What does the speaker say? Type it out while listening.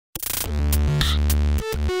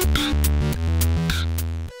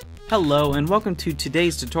Hello and welcome to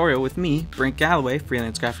today's tutorial with me, Brent Galloway,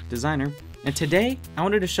 freelance graphic designer, and today I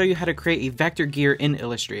wanted to show you how to create a vector gear in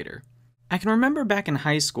Illustrator. I can remember back in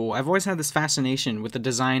high school, I've always had this fascination with the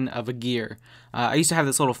design of a gear. I used to have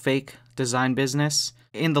this little fake design business,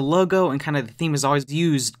 and the logo and kind of the theme has always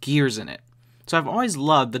used gears in it. So I've always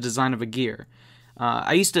loved the design of a gear.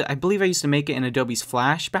 I believe I used to make it in Adobe's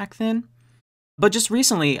Flash back then. But just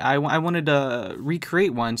recently, I wanted to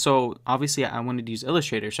recreate one, so obviously I wanted to use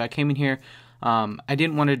Illustrator. So I came in here, I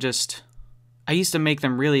didn't want to just, I used to make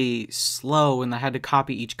them really slow and I had to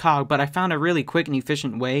copy each cog, but I found a really quick and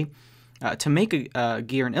efficient way to make a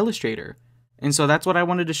gear in Illustrator. And so that's what I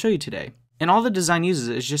wanted to show you today. And all the design uses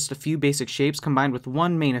is just a few basic shapes combined with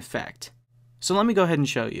one main effect. So let me go ahead and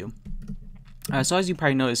show you. So as you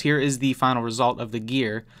probably noticed, here is the final result of the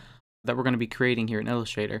gear that we're going to be creating here in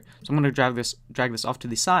Illustrator. So I'm going to drag this off to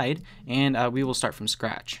the side, and we will start from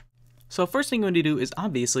scratch. So first thing we're going to do is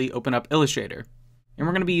obviously open up Illustrator, and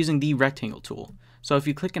we're going to be using the rectangle tool. So if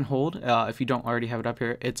you click and hold, if you don't already have it up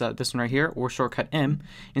here, it's this one right here, or shortcut M.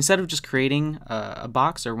 Instead of just creating a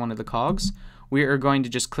box or one of the cogs, we are going to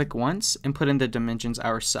just click once and put in the dimensions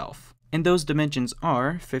ourselves. And those dimensions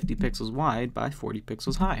are 50 pixels wide by 40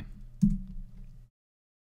 pixels high.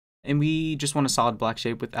 And we just want a solid black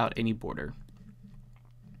shape without any border.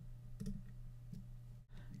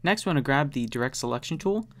 Next, we're going to grab the direct selection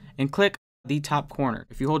tool and click the top corner.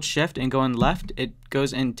 If you hold shift and go in left, it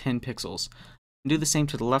goes in 10 pixels. Do the same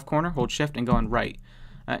to the left corner, hold shift and go in right.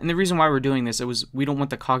 And the reason why we're doing this, we don't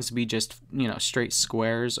want the cogs to be just, straight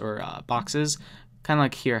squares or boxes, kind of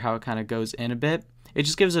like here how it kind of goes in a bit. It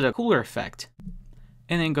just gives it a cooler effect.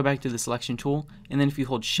 And then go back to the selection tool, and then if you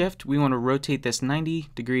hold shift, we want to rotate this 90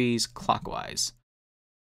 degrees clockwise.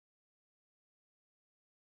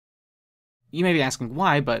 You may be asking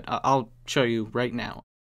why, but I'll show you right now.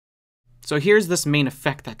 So here's this main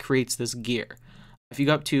effect that creates this gear. If you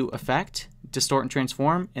go up to Effect, Distort and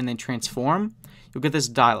Transform, and then Transform, you'll get this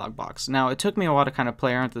dialog box. Now it took me a while to kind of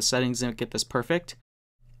play around with the settings and get this perfect.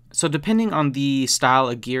 So depending on the style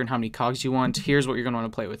of gear and how many cogs you want, here's what you're going to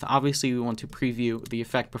want to play with. Obviously, we want to preview the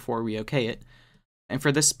effect before we OK it. And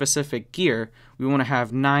for this specific gear, we want to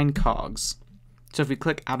have 9 cogs. So if we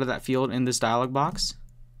click out of that field in this dialog box,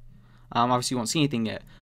 obviously you won't see anything yet.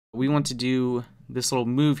 We want to do this little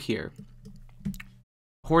move here.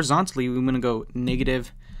 Horizontally, we want to go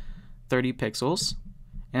negative 30 pixels.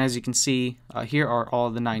 And as you can see, here are all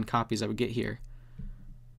the 9 copies that we get here.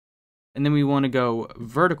 And then we want to go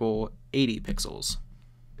vertical 80 pixels.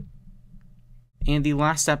 And the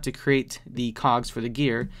last step to create the cogs for the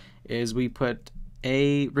gear is we put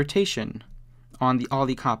a rotation on all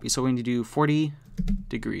the copies. So we're going to do 40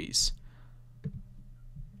 degrees.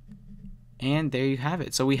 And there you have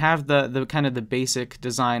it. So we have the kind of the basic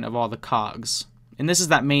design of all the cogs. And this is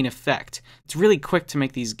that main effect. It's really quick to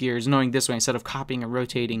make these gears knowing this way instead of copying and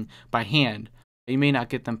rotating by hand. You may not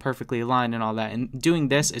get them perfectly aligned and all that. And doing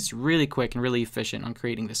this, it's really quick and really efficient on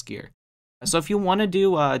creating this gear. So if you want to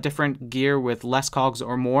do a different gear with less cogs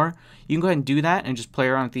or more, you can go ahead and do that and just play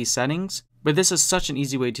around with these settings. But this is such an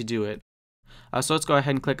easy way to do it. So let's go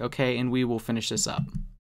ahead and click OK, and we will finish this up.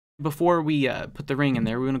 Before we put the ring in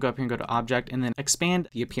there, we're going to go up here and go to Object and then expand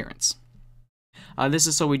the appearance. This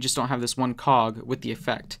is so we just don't have this one cog with the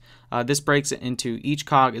effect. This breaks it into each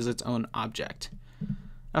cog is its own object.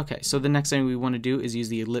 Okay, so the next thing we want to do is use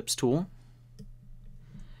the ellipse tool.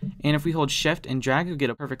 And if we hold shift and drag, you'll get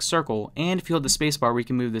a perfect circle. And if you hold the space bar, we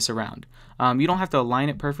can move this around. You don't have to align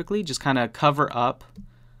it perfectly, just kind of cover up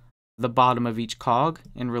the bottom of each cog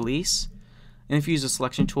and release. And if you use the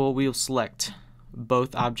selection tool, we'll select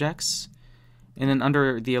both objects. And then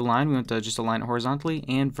under the align, we want to just align it horizontally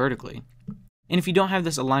and vertically. And if you don't have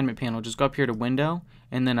this alignment panel, just go up here to Window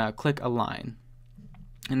and then click Align.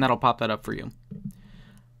 And that'll pop that up for you.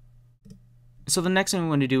 So the next thing we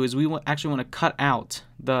want to do is we actually want to cut out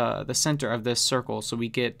the center of this circle so we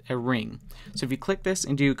get a ring. So if you click this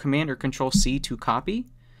and do Command or Control C to copy,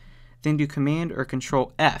 then do Command or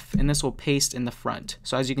Control F, and this will paste in the front.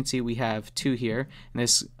 So as you can see, we have 2 here, and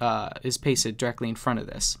this is pasted directly in front of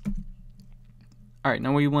this. Alright,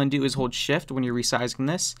 now what you want to do is hold Shift when you're resizing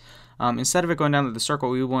this. Instead of it going down to the circle,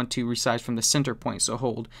 we want to resize from the center point. So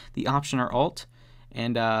hold the Option or Alt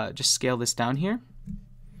and just scale this down here.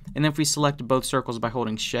 And then if we select both circles by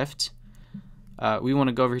holding Shift, we want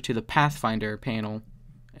to go over to the Pathfinder panel,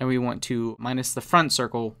 and we want to minus the front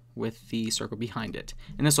circle with the circle behind it.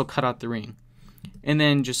 And this will cut out the ring. And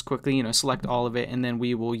then just quickly, select all of it, and then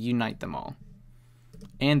we will unite them all.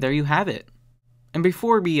 And there you have it. And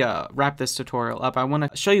before we wrap this tutorial up, I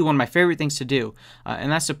want to show you one of my favorite things to do,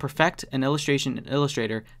 and that's to perfect an illustration in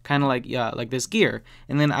Illustrator, kind of like this gear.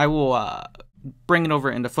 And then I will bring it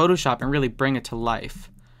over into Photoshop and really bring it to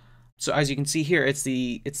life. So as you can see here, it's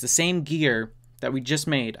the same gear that we just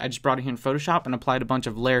made. I just brought it here in Photoshop and applied a bunch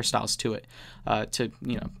of layer styles to it to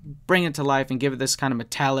bring it to life and give it this kind of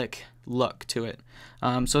metallic look to it.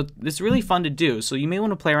 So it's really fun to do. So you may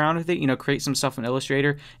want to play around with it, create some stuff in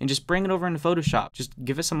Illustrator and just bring it over into Photoshop. Just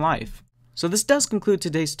give it some life. So this does conclude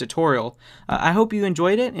today's tutorial. I hope you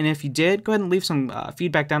enjoyed it, and if you did, go ahead and leave some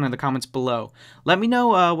feedback down in the comments below. Let me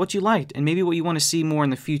know what you liked and maybe what you want to see more in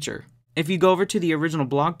the future. If you go over to the original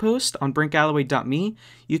blog post on brentgalloway.me,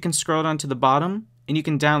 you can scroll down to the bottom and you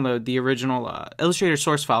can download the original Illustrator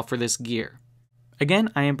source file for this gear.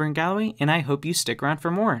 Again, I am Brent Galloway, and I hope you stick around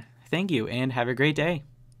for more. Thank you, and have a great day.